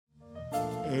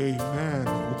Amen.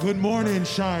 Well, good morning,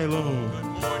 Shiloh. Good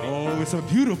morning. Oh, it's a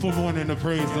beautiful morning to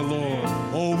praise the Lord.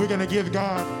 Oh, we're going to give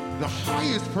God the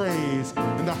highest praise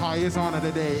and the highest honor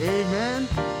today. Amen.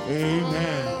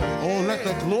 Amen. Oh, let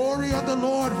the glory of the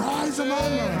Lord rise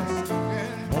among us.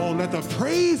 Oh, let the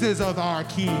praises of our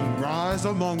King rise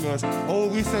among us. Oh,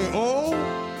 we say, oh.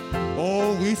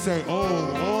 Oh, we say,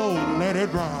 oh, let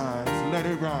it rise. Let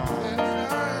it rise.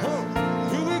 Oh,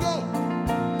 here we go.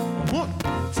 1,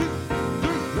 2,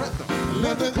 3,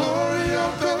 let the glory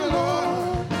of the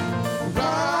Lord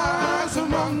rise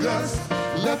among us.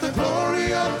 Let the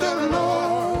glory of the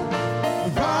Lord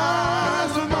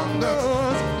rise among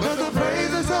us. Let the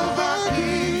praises of our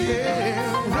King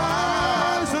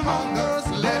rise among us.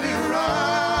 Let it rise.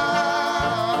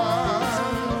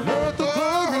 Let the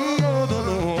glory of the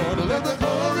Lord, let the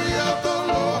glory of the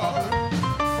Lord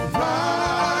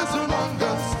rise among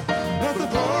us. Let the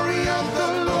glory of the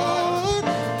Lord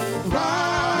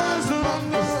rise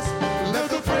among us. Let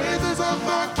the praises of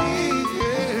our King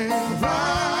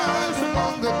rise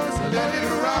among us. Let it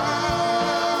rise.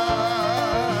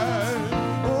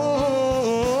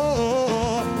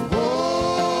 Oh, oh,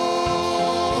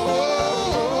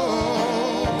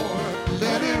 oh,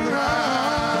 let it rise.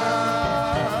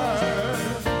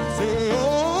 Say, oh,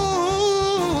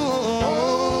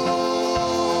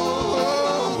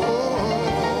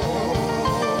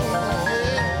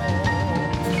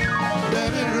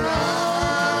 let it rise.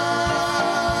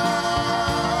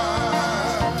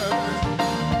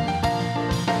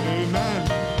 Amen.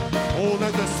 Oh,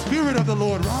 let the Spirit of the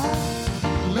Lord rise.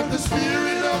 Let the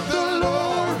Spirit of the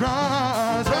Lord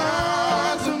Rise.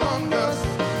 rise among us.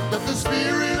 Let the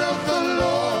Spirit of the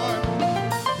Lord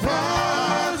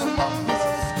rise among us.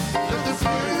 Let the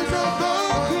Spirit of the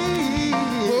King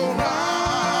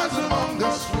rise among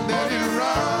us. Let it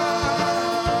rise.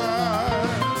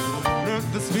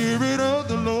 Let the Spirit of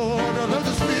the Lord. Let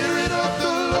the Spirit of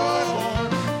the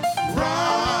Lord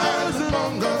rise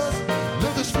among us.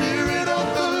 Let the Spirit of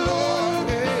the Lord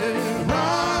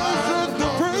rise. Let the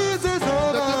praises of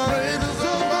Let the our praises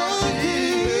of our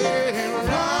King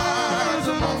rise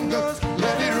among us.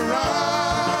 Let it rise.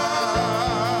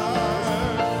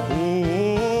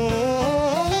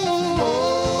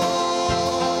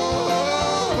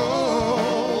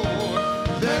 oh,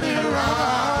 Let it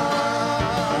rise.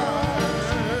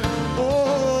 oh,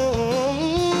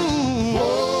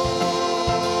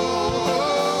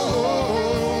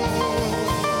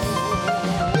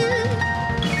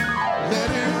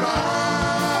 Let it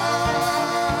rise.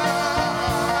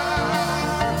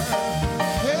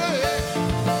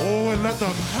 oh, and let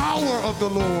the power of the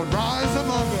Lord rise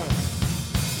among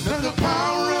us. Let the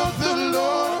power of the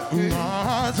Lord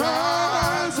Rise.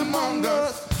 rise among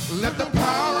us. Let the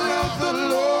power of the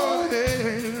Lord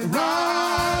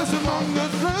rise among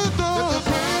us. Let the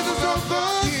praises of the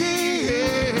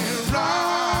King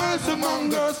rise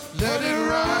among us. Let it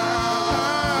rise.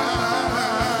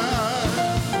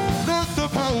 Let the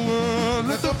power,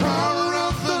 Let the power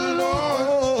of the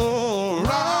Lord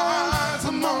rise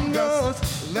among us.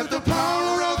 Let the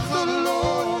power of the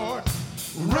Lord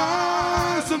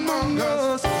rise among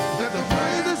us. Let the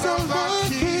praises of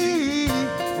the King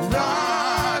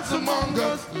rise among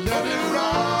us. Let it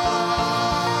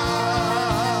rise.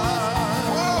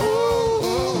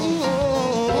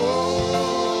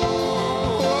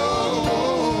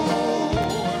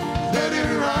 Let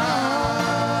it rise.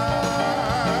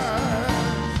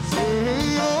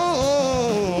 say,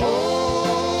 oh,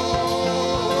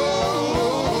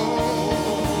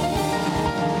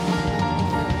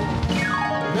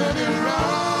 Let it rise.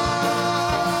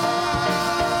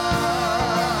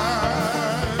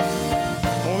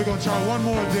 oh, we're going to try one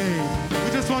more day.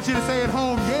 We just want you to say at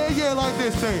home, yeah, yeah, like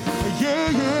this. Say, yeah,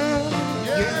 yeah,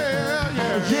 Yeah,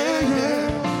 yeah, yeah, yeah,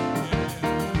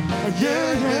 yeah,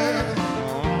 yeah,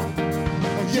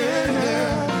 yeah,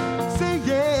 yeah. Say,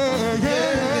 yeah,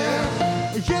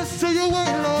 yeah, yes to your way,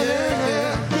 Lord.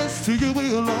 Yeah. Yes to your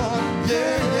will, Lord.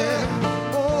 yeah,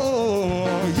 yeah. Oh,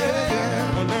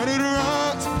 yeah. Let it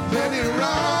rise. Let it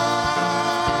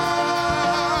rise.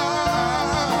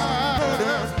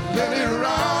 Let it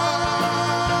rise.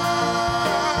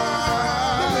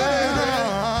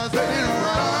 Let it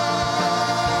rise.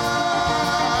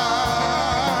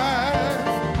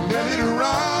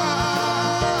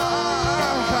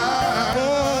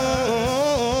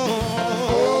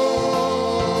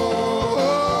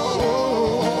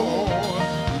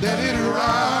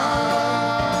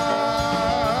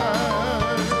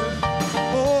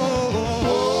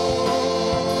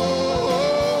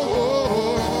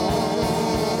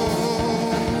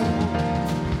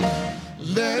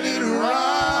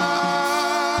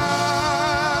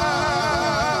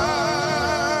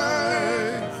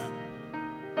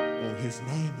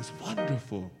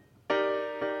 wonderful.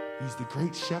 He's the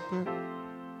great shepherd.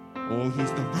 Oh,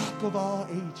 he's the rock of all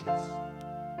ages.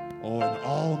 Oh, and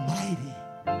almighty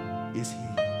is he.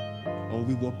 Oh,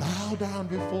 we will bow down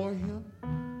before him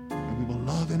and we will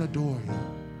love and adore him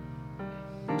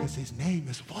because his name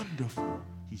is wonderful.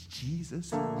 He's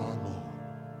Jesus, our Lord.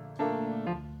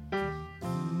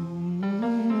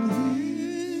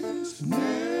 His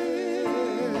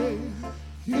name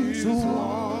is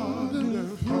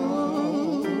wonderful.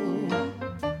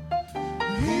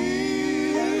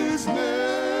 His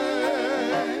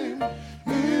name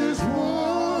is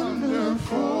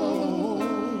wonderful.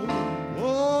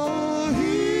 Oh,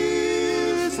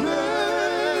 his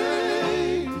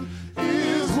name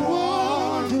is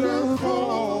wonderful.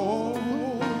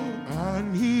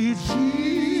 And he's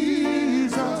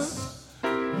Jesus,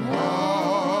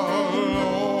 our Lord.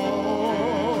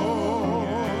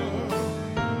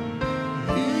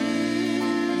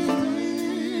 He is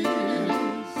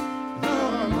the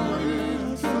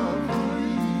Prince of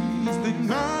Peace. He's the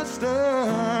Master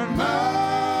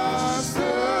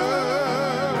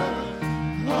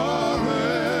of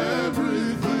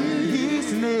everything. His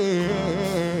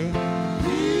name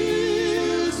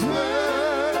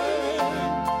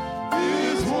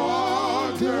is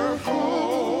wonderful.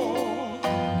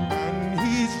 And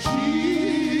he's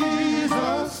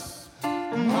Jesus,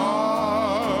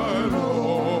 our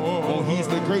Lord. Oh, he's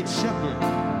the great shepherd.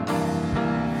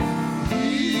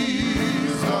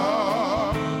 He's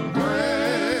a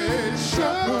great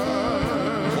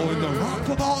shepherd. Oh, and the rock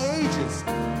of all ages.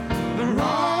 The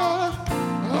rock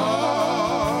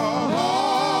of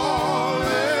all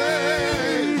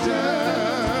ages.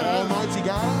 Almighty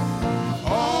God.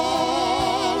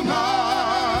 Almighty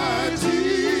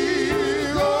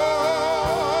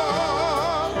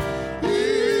God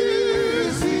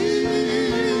is he.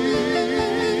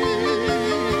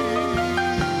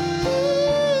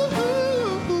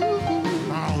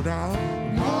 Bow down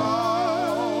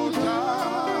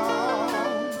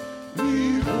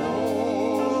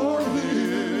before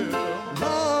him.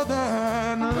 Love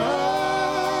and adore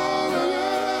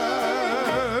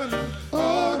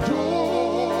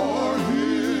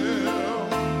him.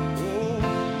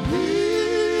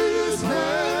 His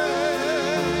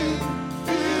name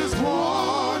is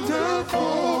wonderful.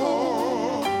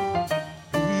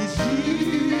 He's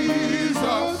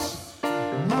Jesus,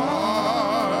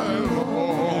 my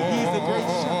Lord. He's the great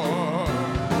shepherd.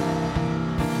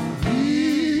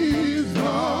 He's the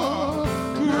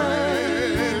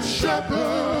great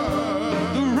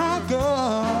shepherd. The rock of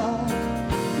all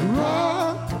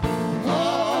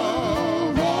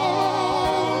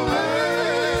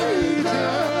ages.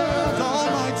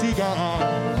 Almighty God.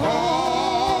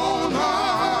 Almighty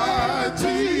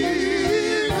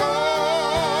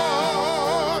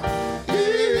God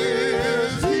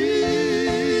is he.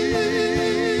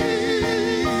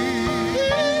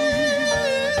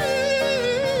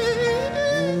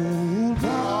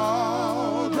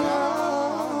 Bow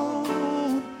down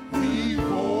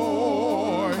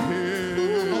before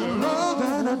him. Love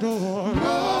and adore.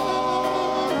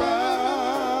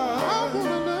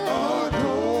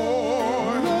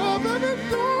 Love and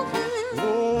adore him.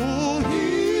 Oh,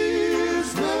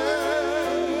 his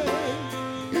name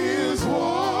is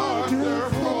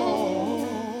wonderful.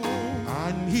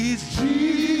 And he's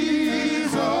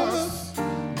Jesus,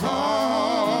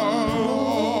 our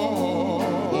Lord.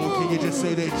 Oh, can you just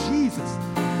say that? Jesus.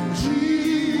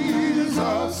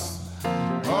 Jesus,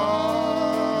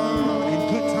 our Lord. In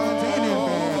good times and in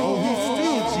bad. Oh, he's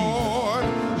still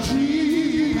Jesus.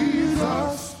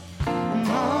 Jesus,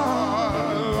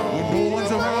 my Lord. When no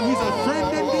one's around, he's a friend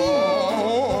indeed.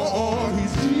 Oh,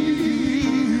 he's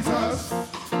Jesus,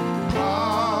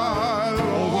 my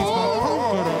Lord. Oh, he's my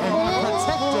comforter and my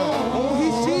protector. Oh,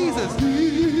 he's Jesus.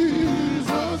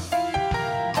 Jesus,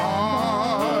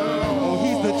 oh,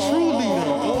 he's the true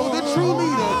leader. Oh, the true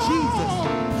leader, Jesus.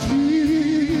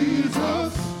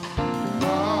 Jesus,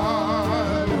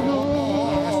 my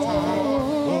Lord.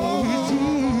 Oh, he's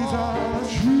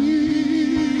Jesus.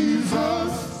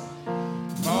 Jesus,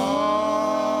 my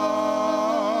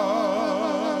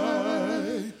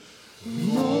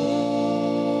Lord.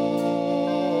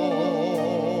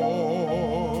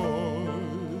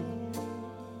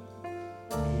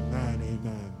 Amen,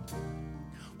 amen. I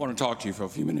want to talk to you for a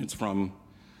few minutes from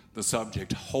the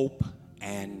subject hope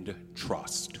and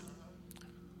trust.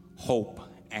 Hope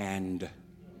and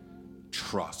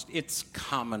trust. It's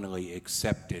commonly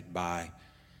accepted by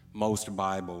most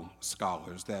Bible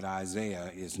scholars that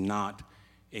Isaiah is not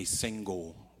a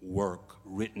single work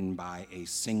written by a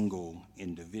single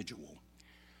individual,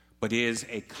 but is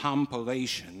a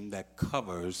compilation that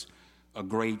covers a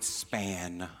great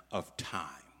span of time.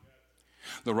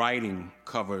 The writing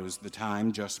covers the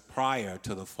time just prior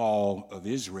to the fall of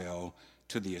Israel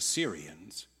to the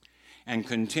Assyrians and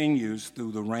continues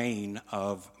through the reign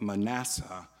of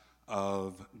Manasseh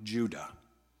of Judah.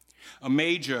 A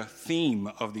major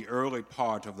theme of the early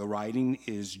part of the writing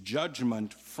is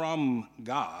judgment from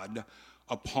God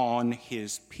upon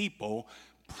his people,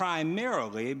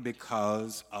 primarily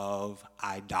because of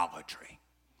idolatry.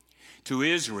 To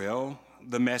Israel,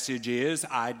 the message is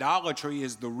idolatry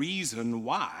is the reason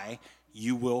why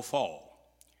you will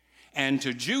fall. And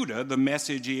to Judah, the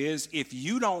message is if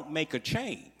you don't make a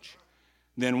change,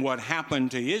 then what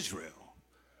happened to Israel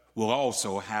will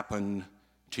also happen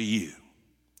to you.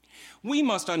 We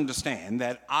must understand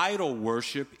that idol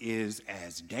worship is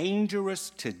as dangerous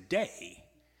today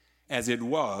as it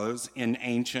was in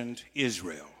ancient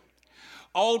Israel.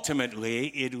 Ultimately,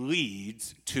 it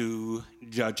leads to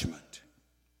judgment.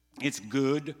 It's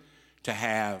good to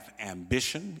have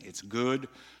ambition. It's good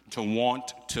to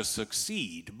want to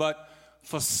succeed. But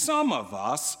for some of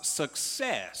us,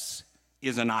 success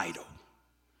is an idol.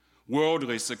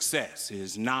 Worldly success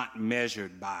is not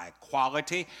measured by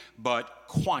quality, but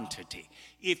quantity.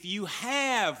 If you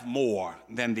have more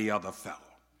than the other fellow,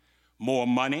 more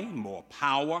money, more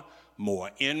power,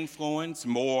 more influence,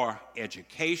 more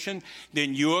education,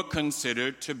 then you're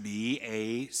considered to be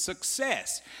a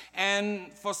success.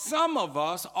 And for some of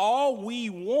us, all we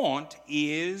want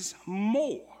is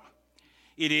more.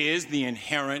 It is the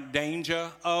inherent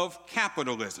danger of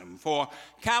capitalism, for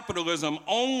capitalism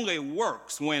only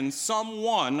works when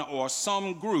someone or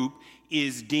some group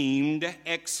is deemed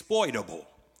exploitable.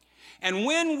 And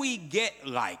when we get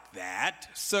like that,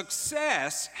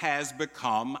 success has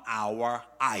become our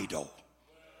idol.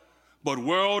 But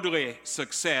worldly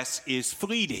success is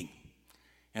fleeting,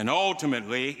 and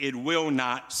ultimately it will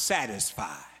not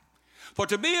satisfy. For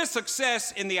to be a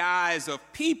success in the eyes of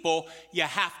people, you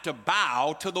have to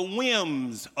bow to the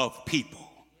whims of people.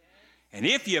 And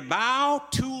if you bow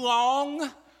too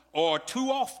long or too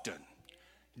often,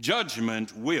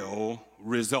 judgment will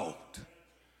result.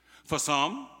 For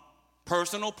some,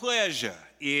 personal pleasure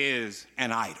is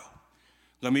an idol.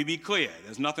 Let me be clear,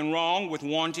 there's nothing wrong with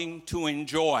wanting to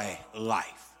enjoy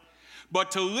life.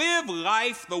 But to live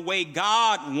life the way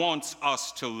God wants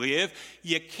us to live,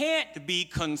 you can't be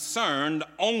concerned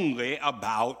only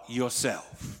about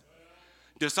yourself.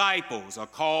 Disciples are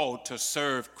called to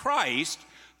serve Christ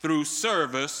through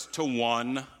service to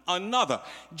one another.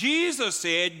 Jesus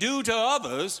said, do to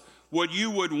others what you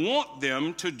would want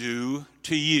them to do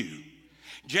to you.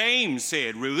 James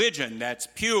said, religion that's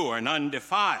pure and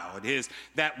undefiled is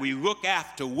that we look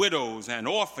after widows and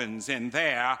orphans in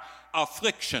their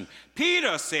affliction.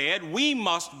 Peter said, we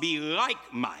must be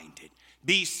like-minded,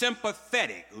 be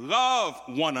sympathetic, love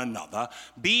one another,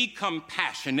 be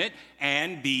compassionate,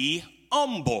 and be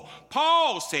humble.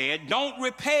 Paul said, don't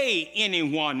repay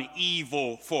anyone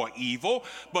evil for evil,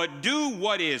 but do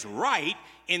what is right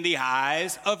in the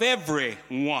eyes of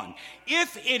everyone.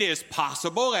 If it is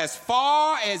possible, as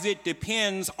far as it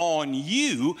depends on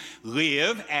you,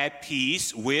 live at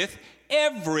peace with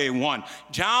everyone.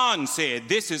 John said,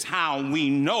 this is how we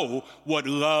know what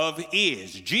love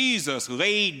is. Jesus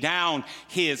laid down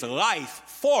his life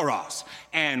for us,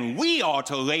 and we ought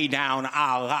to lay down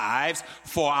our lives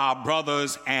for our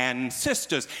brothers and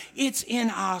sisters. It's in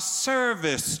our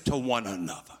service to one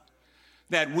another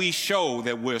that we show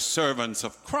that we're servants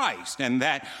of Christ and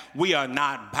that we are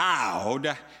not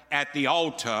bowed at the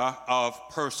altar of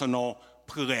personal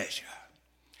pleasure.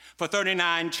 For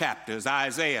 39 chapters,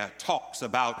 Isaiah talks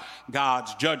about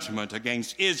God's judgment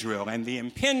against Israel and the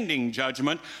impending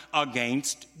judgment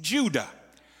against Judah.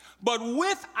 But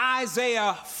with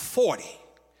Isaiah 40,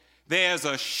 there's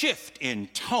a shift in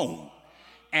tone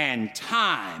and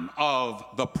time of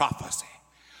the prophecy.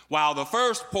 While the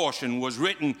first portion was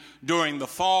written during the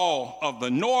fall of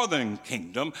the northern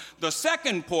kingdom, the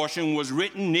second portion was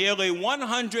written nearly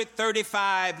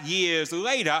 135 years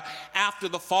later after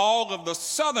the fall of the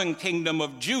southern kingdom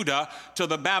of Judah to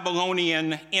the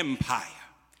Babylonian Empire.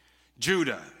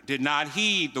 Judah did not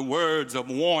heed the words of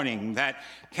warning that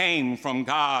came from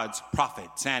God's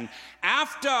prophets. And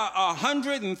after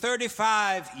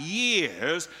 135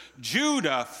 years,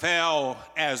 Judah fell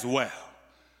as well.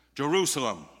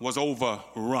 Jerusalem was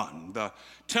overrun. The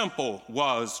temple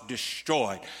was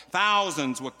destroyed.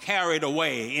 Thousands were carried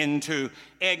away into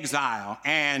exile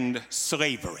and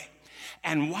slavery.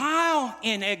 And while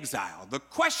in exile, the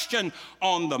question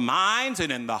on the minds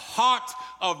and in the hearts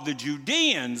of the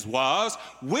Judeans was,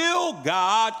 will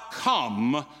God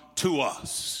come to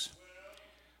us?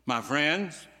 My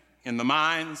friends, in the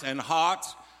minds and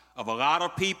hearts of a lot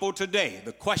of people today,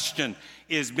 the question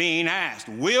is being asked,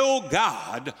 will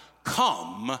God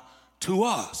come to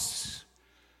us?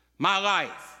 My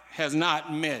life has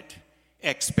not met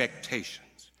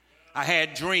expectations. I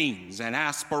had dreams and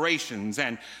aspirations,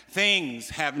 and things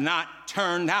have not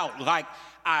turned out like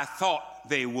I thought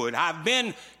they would. I've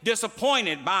been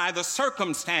disappointed by the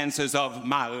circumstances of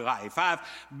my life. I've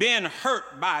been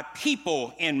hurt by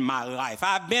people in my life.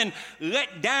 I've been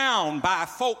let down by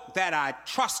folk that I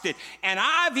trusted, and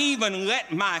I've even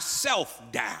let myself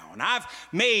down. I've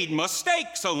made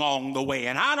mistakes along the way,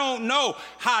 and I don't know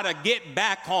how to get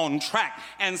back on track.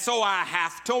 And so I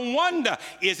have to wonder,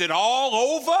 is it all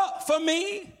over for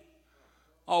me?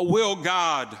 Or will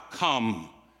God come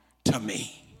to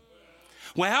me?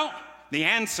 Well, the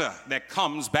answer that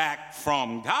comes back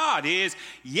from God is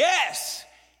yes,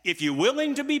 if you're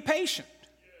willing to be patient,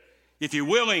 if you're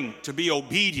willing to be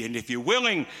obedient, if you're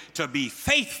willing to be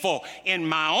faithful, in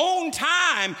my own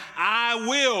time, I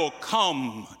will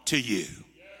come to you.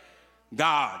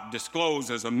 God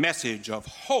discloses a message of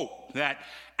hope that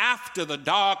after the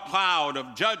dark cloud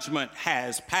of judgment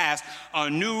has passed, a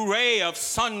new ray of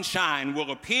sunshine will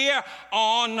appear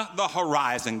on the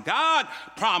horizon. God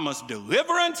promised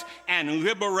deliverance and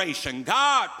liberation.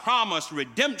 God promised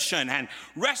redemption and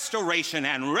restoration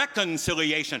and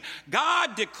reconciliation.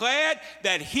 God declared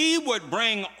that he would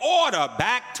bring order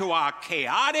back to our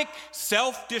chaotic,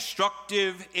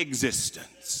 self-destructive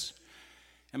existence.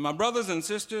 And my brothers and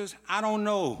sisters, I don't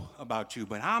know about you,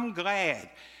 but I'm glad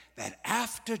that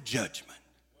after judgment,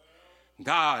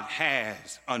 God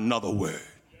has another word.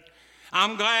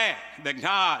 I'm glad that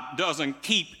God doesn't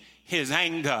keep his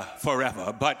anger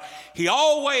forever, but he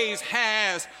always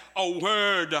has a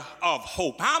word of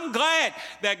hope. I'm glad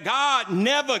that God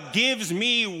never gives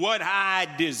me what I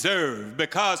deserve,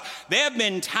 because there have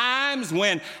been times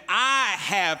when I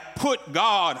have put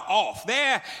God off.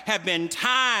 There have been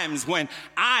times when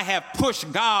I have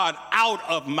pushed God out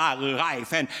of my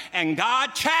life, and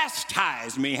God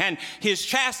chastised me, and his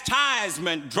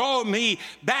chastisement drove me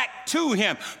back to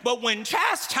him. But when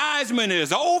chastisement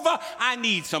is over, I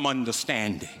need some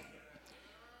understanding.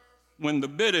 When the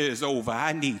bitter is over,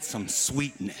 I need some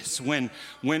sweetness. When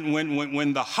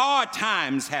the hard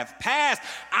times have passed,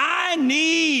 I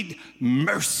need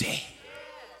mercy.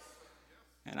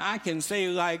 And I can say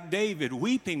like David,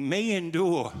 weeping may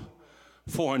endure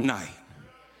for a night,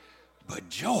 but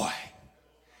joy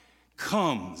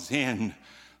comes in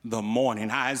the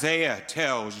morning. Isaiah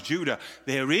tells Judah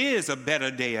there is a better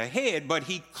day ahead, but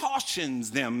he cautions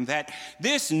them that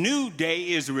this new day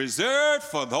is reserved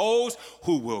for those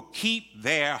who will keep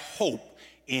their hope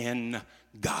in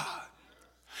God.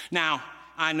 Now,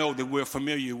 I know that we're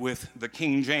familiar with the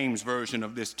King James version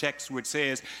of this text, which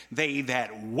says, they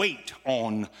that wait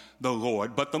on the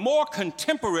Lord. But the more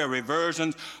contemporary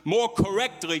versions more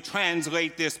correctly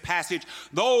translate this passage,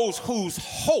 those whose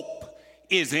hope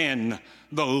is in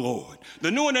the Lord.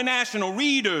 The New International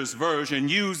Reader's Version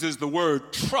uses the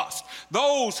word trust.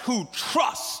 Those who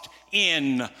trust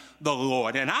in the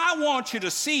Lord. And I want you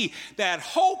to see that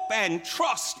hope and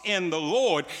trust in the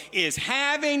Lord is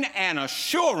having an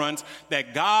assurance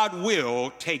that God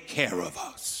will take care of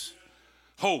us.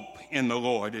 Hope in the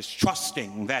Lord is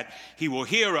trusting that he will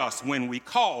hear us when we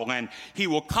call, and he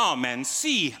will come and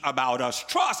see about us.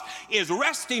 Trust is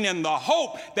resting in the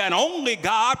hope that only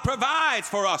God provides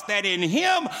for us, that in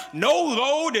him no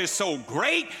load is so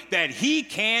great that he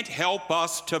can't help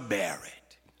us to bear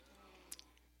it.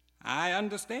 I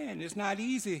understand it's not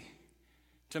easy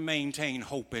to maintain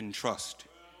hope and trust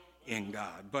in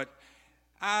God, but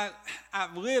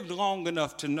I've lived long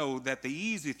enough to know that the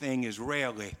easy thing is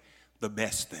rarely the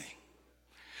best thing.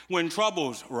 When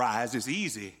troubles rise, it's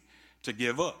easy to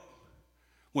give up.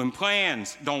 When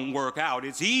plans don't work out,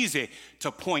 it's easy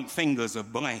to point fingers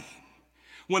of blame.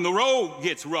 When the road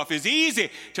gets rough, it's easy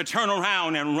to turn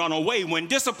around and run away. When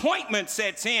disappointment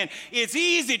sets in, it's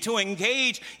easy to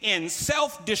engage in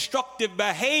self-destructive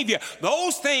behavior.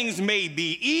 Those things may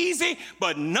be easy,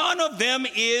 but none of them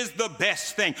is the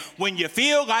best thing. When you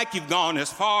feel like you've gone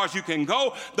as far as you can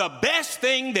go, the best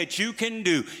thing that you can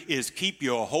do is keep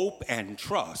your hope and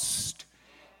trust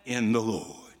in the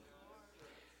Lord.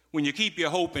 When you keep your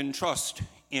hope and trust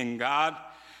in God,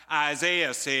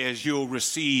 Isaiah says you'll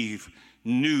receive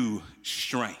new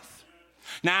strength.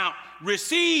 Now,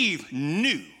 receive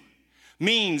new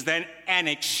means that an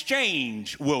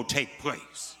exchange will take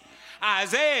place.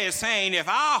 Isaiah is saying if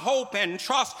our hope and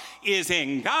trust is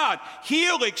in God,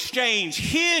 he'll exchange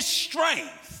his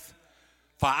strength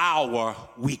for our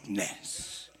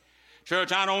weakness.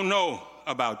 Church, I don't know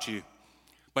about you,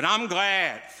 But I'm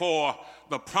glad for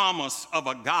the promise of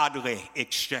a godly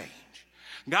exchange.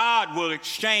 God will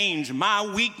exchange my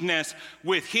weakness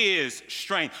with his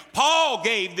strength. Paul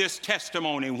gave this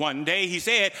testimony one day. He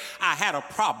said, I had a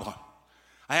problem.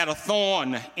 I had a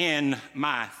thorn in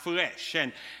my flesh,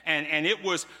 and it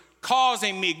was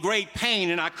causing me great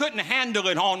pain, and I couldn't handle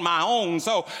it on my own.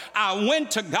 So I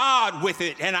went to God with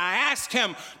it, and I asked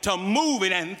him to move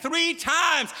it. And 3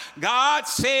 times God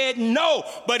said no.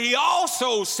 But he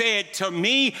also said to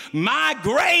me, my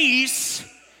grace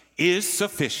is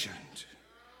sufficient.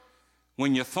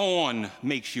 When your thorn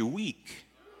makes you weak,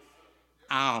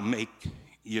 I'll make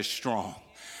you strong.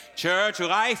 Church,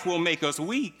 life will make us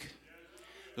weak.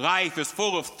 Life is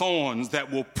full of thorns that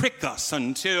will prick us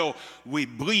until we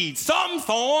bleed. Some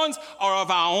thorns are of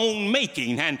our own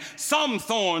making, and some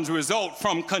thorns result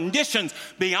from conditions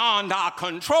beyond our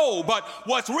control. But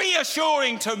what's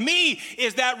reassuring to me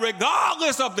is that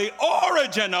regardless of the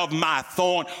origin of my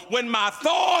thorn, when my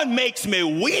thorn makes me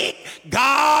weak,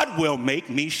 God will make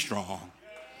me strong.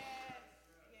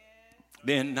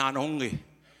 Then not only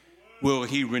will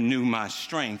he renew my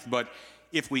strength, but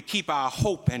if we keep our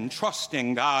hope and trust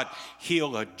in God,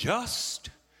 he'll adjust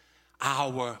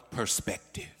our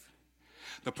perspective.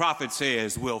 The prophet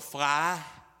says we'll fly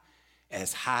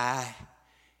as high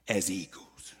as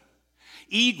eagles.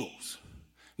 Eagles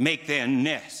make their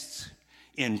nests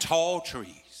in tall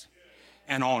trees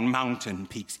and on mountain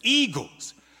peaks.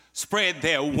 Eagles spread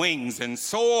their wings and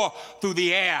soar through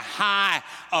the air high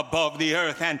above the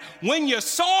earth. And when you're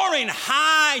soaring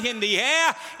high in the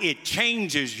air, it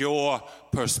changes your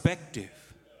perspective.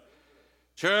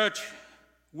 Church,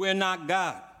 we're not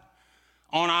God.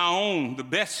 On our own, the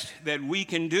best that we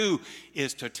can do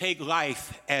is to take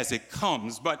life as it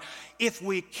comes. But if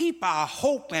we keep our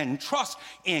hope and trust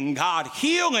in God,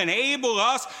 he'll enable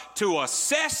us to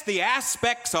assess the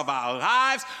aspects of our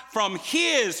lives from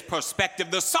his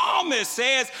perspective. The psalmist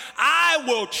says, I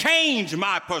will change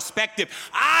my perspective.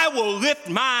 I will lift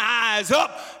my eyes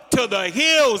up to the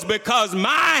hills because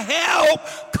my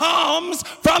help comes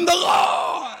from the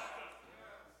Lord.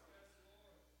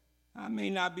 I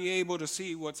may not be able to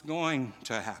see what's going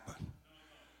to happen,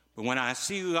 but when I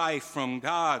see life from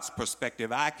God's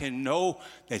perspective, I can know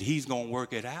that he's going to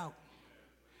work it out.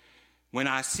 When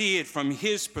I see it from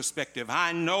his perspective,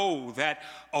 I know that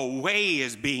a way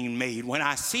is being made. When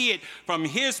I see it from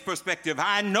his perspective,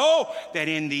 I know that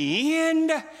in the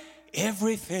end,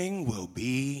 everything will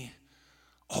be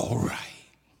all right.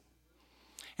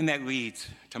 And that leads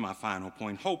to my final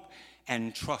point. Hope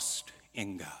and trust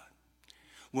in God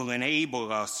will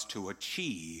enable us to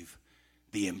achieve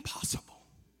the impossible.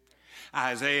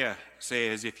 Isaiah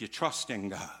says, if you trust in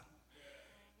God,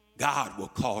 God will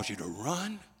cause you to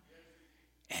run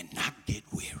and not get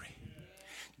weary.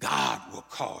 God will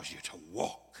cause you to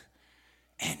walk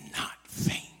and not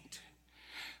faint.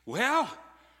 Well,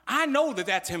 I know that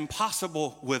that's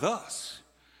impossible with us,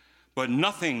 but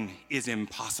nothing is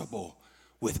impossible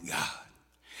with God.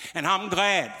 And I'm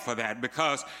glad for that,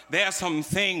 because there are some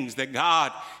things that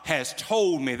God has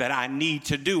told me that I need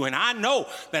to do. And I know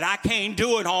that I can't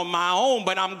do it on my own,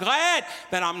 but I'm glad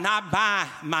that I'm not by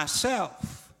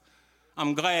myself.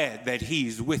 I'm glad that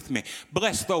he's with me.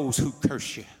 Bless those who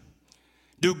curse you.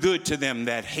 Do good to them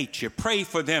that hate you. Pray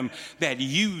for them that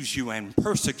use you and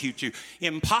persecute you.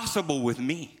 Impossible with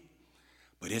me,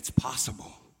 but it's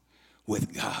possible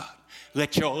with God.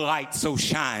 Let your light so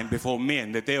shine before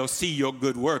men that they'll see your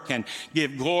good work and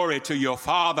give glory to your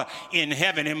Father in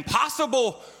heaven.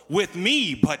 Impossible with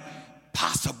me, but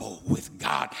possible with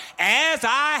God. As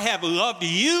I have loved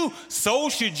you, so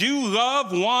should you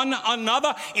love one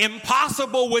another.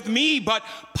 Impossible with me, but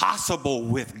possible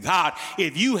with God.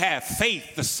 If you have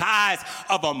faith the size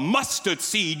of a mustard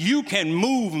seed, you can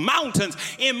move mountains.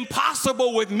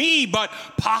 Impossible with me, but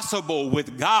possible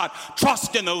with God.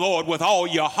 Trust in the Lord with all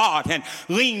your heart and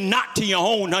lean not to your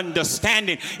own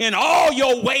understanding. In all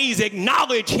your ways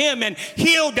acknowledge him and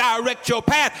he'll direct your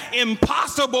path.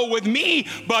 Impossible with me,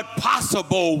 but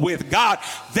possible with God.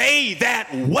 They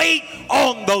that wait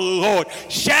on the Lord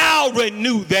shall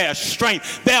renew their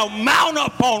strength. They'll mount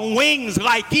up on wings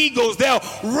like eagles. They'll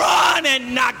run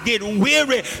and not get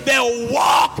weary. They'll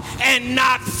walk and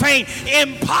not faint.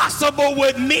 Impossible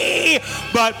with me,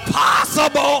 but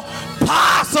possible,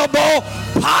 possible,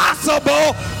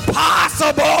 possible,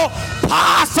 possible,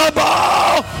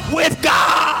 possible with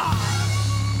God.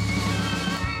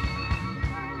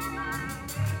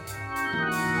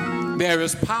 There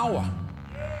is power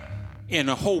in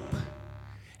hope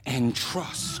and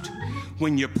trust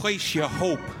when you place your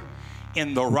hope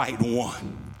in the right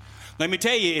one. Let me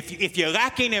tell you, if you're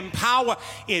lacking in power,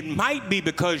 it might be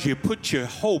because you put your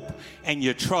hope and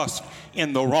your trust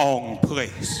in the wrong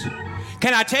place.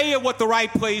 Can I tell you what the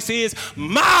right place is?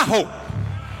 My hope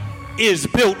is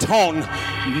built on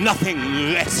nothing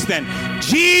less than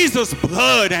Jesus'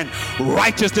 blood and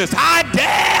righteousness. I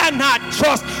dare not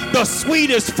trust the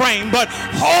sweetest frame, but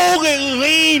wholly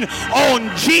lean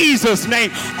on Jesus'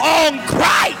 name, on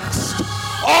Christ,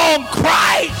 on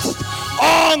Christ,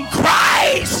 on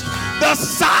Christ, the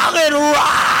solid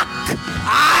rock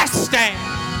I stand.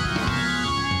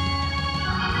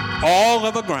 All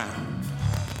of the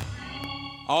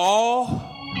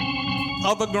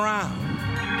ground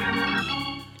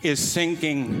is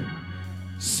sinking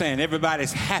sand.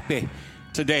 Everybody's happy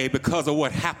today because of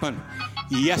what happened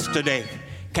yesterday.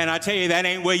 Can I tell you that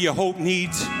ain't where your hope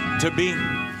needs to be?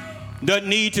 Doesn't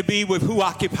need to be with who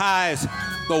occupies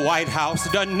the White House.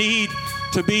 Doesn't need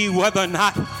to be whether or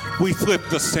not we flip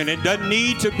the Senate. Doesn't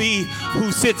need to be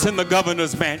who sits in the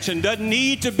governor's mansion. Doesn't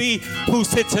need to be who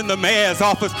sits in the mayor's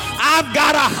office. I've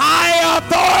got a higher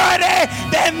authority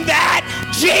than that.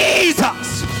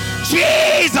 Jesus,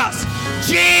 Jesus,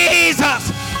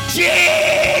 Jesus,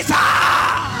 Jesus.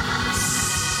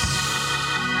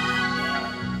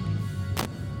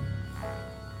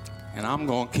 And I'm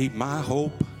going to keep my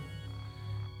hope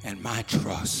and my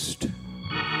trust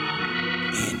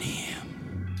in him.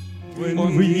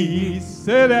 When we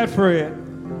say that, Fred,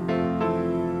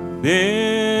 then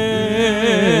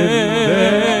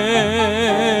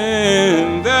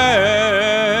there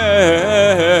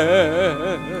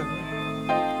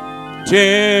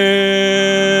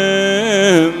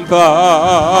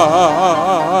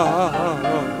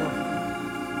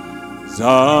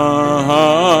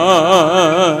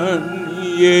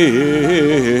years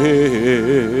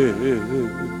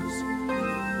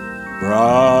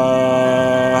bright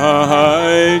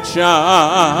shining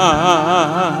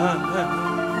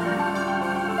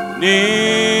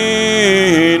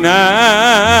as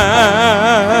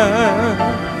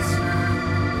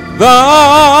the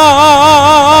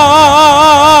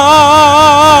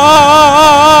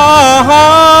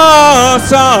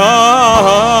sun.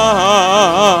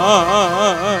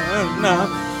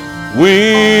 We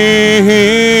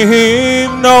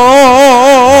know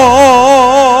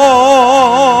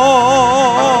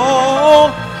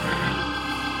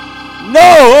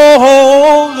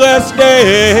no less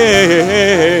days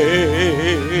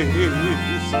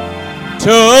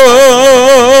to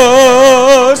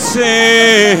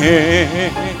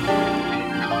sing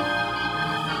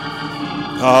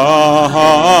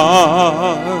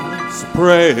God's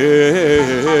praise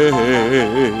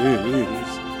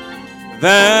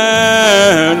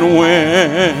than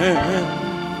when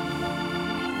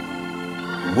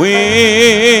we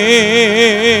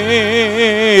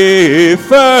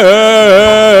first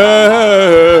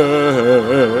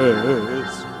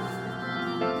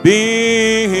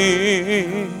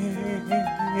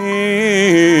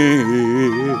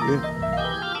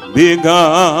begun.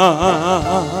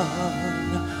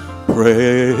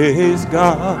 Praise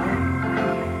God.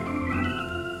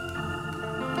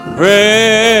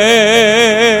 Praise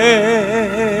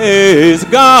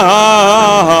God.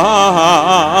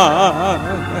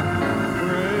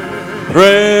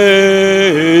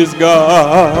 Praise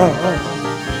God.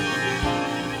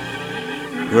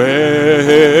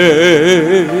 Praise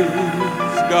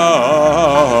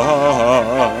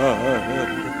God.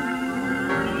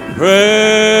 Praise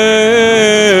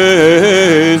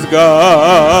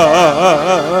God.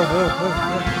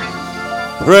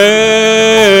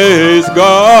 Praise God. Praise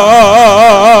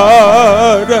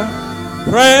God.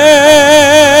 Praise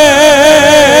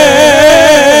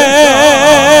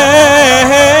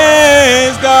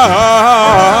God.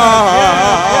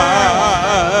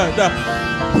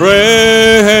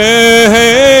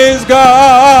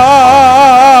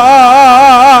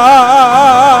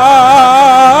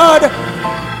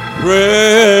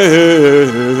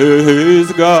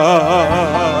 Praise God.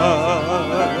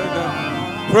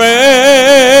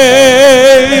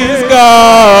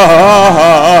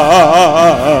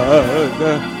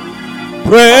 Praise God.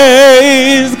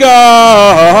 Praise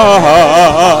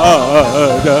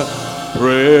God.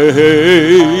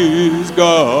 Praise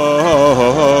God.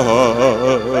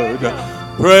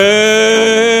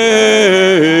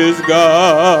 Praise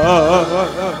God.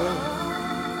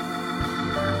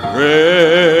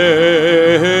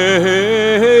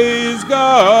 Praise God.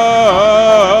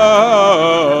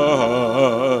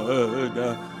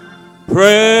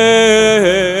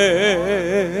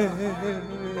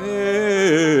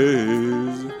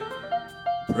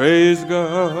 Praise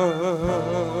God.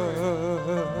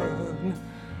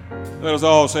 Let us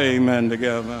all say amen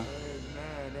together. Amen,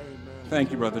 amen. Thank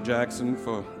you, Brother Jackson,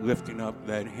 for lifting up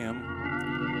that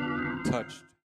hymn. Touched.